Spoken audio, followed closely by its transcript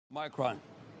Micron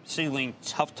signaling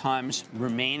tough times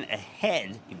remain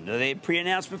ahead, even though they had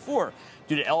pre-announced before,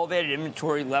 due to elevated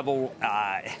inventory level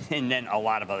and then a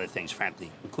lot of other things,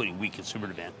 frankly, including weak consumer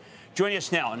demand. Joining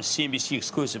us now on a CNBC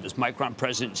exclusive is Micron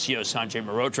President and CEO Sanjay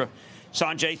Mehrotra.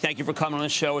 Sanjay, thank you for coming on the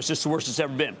show. Is this the worst it's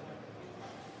ever been?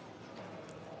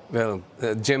 Well,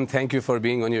 Jim, thank you for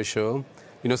being on your show.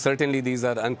 Certainly these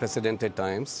are unprecedented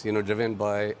times, driven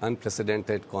by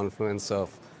unprecedented confluence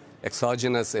of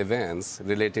exogenous events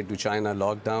related to China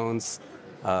lockdowns,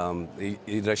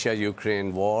 the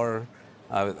Russia-Ukraine war,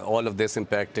 all of this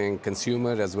impacting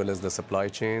consumer as well as the supply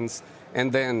chains,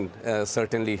 and then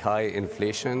certainly high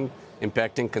inflation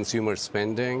impacting consumer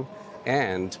spending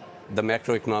and the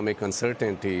macroeconomic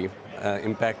uncertainty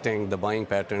impacting the buying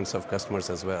patterns of customers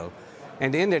as well.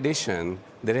 And in addition,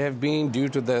 there have been, due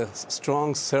to the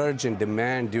strong surge in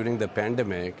demand during the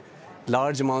pandemic,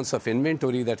 large amounts of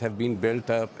inventory that have been built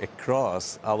up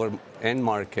across our end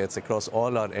markets, across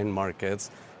all our end markets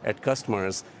at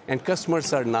customers. And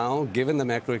customers are now, given the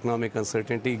macroeconomic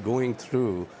uncertainty, going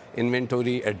through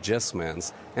inventory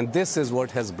adjustments. And this is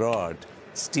what has brought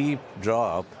steep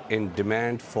drop in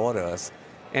demand for us.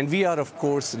 And we are, of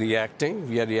course, reacting.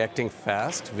 We are reacting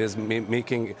fast with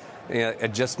making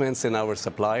adjustments in our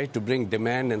supply to bring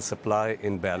demand and supply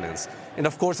in balance. And,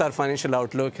 of course, our financial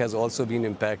outlook has also been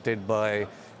impacted by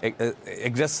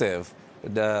aggressive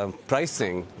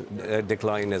pricing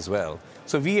decline as well.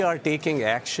 So we are taking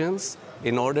actions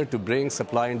in order to bring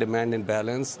supply and demand in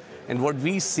balance. And what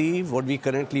we see, what we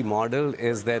currently model,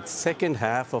 is that second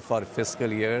half of our fiscal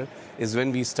year is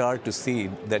when we start to see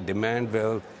that demand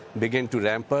will begin to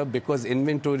ramp up, because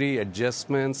inventory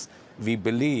adjustments, we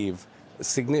believe,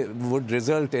 would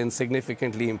result in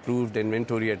significantly improved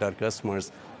inventory at our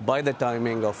customers by the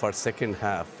timing of our second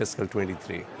half, fiscal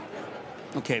 23.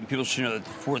 Okay, people should know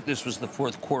that this was the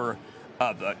fourth quarter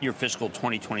of your fiscal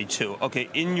 2022. Okay,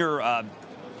 in your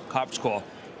conference call,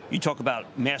 you talk about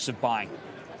massive buying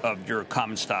of your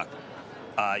common stock.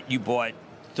 You bought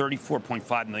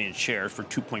 34.5 million shares for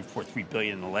 $2.43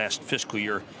 billion in the last fiscal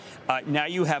year. Now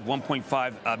you have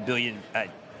 $1.5 billion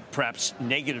perhaps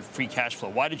negative free cash flow.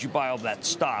 Why did you buy all that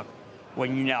stock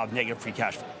when you now have negative free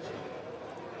cash flow?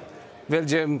 Well,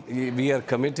 Jim, we are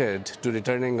committed to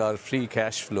returning our free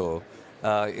cash flow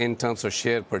in terms of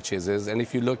share purchases. And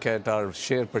if you look at our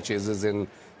share purchases in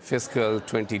fiscal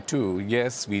 22,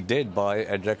 yes, we did buy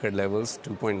at record levels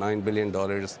 $2.9 billion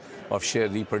of share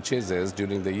repurchases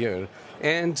during the year.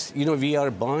 And, we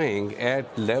are buying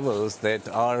at levels that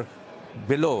are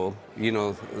below,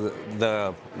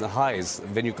 the highs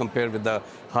when you compare with the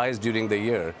highs during the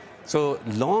year. So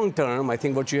long term, I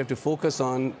think what you have to focus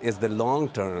on is the long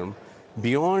term.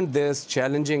 Beyond this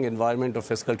challenging environment of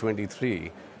fiscal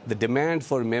 23, the demand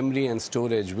for memory and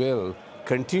storage will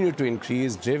continue to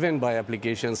increase, driven by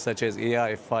applications such as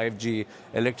AI, 5G,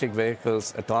 electric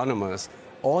vehicles, autonomous.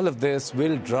 All of this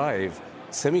will drive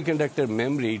semiconductor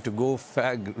memory to go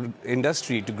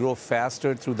industry to grow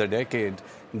faster through the decade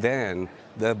than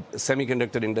the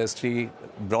semiconductor industry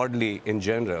broadly in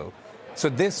general. So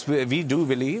this, we do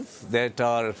believe that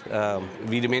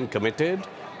we remain committed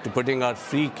to putting our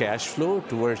free cash flow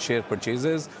towards share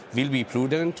purchases. We'll be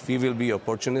prudent, we will be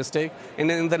opportunistic,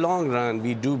 and in the long run,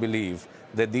 we do believe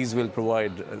that these will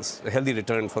provide a healthy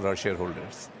return for our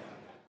shareholders.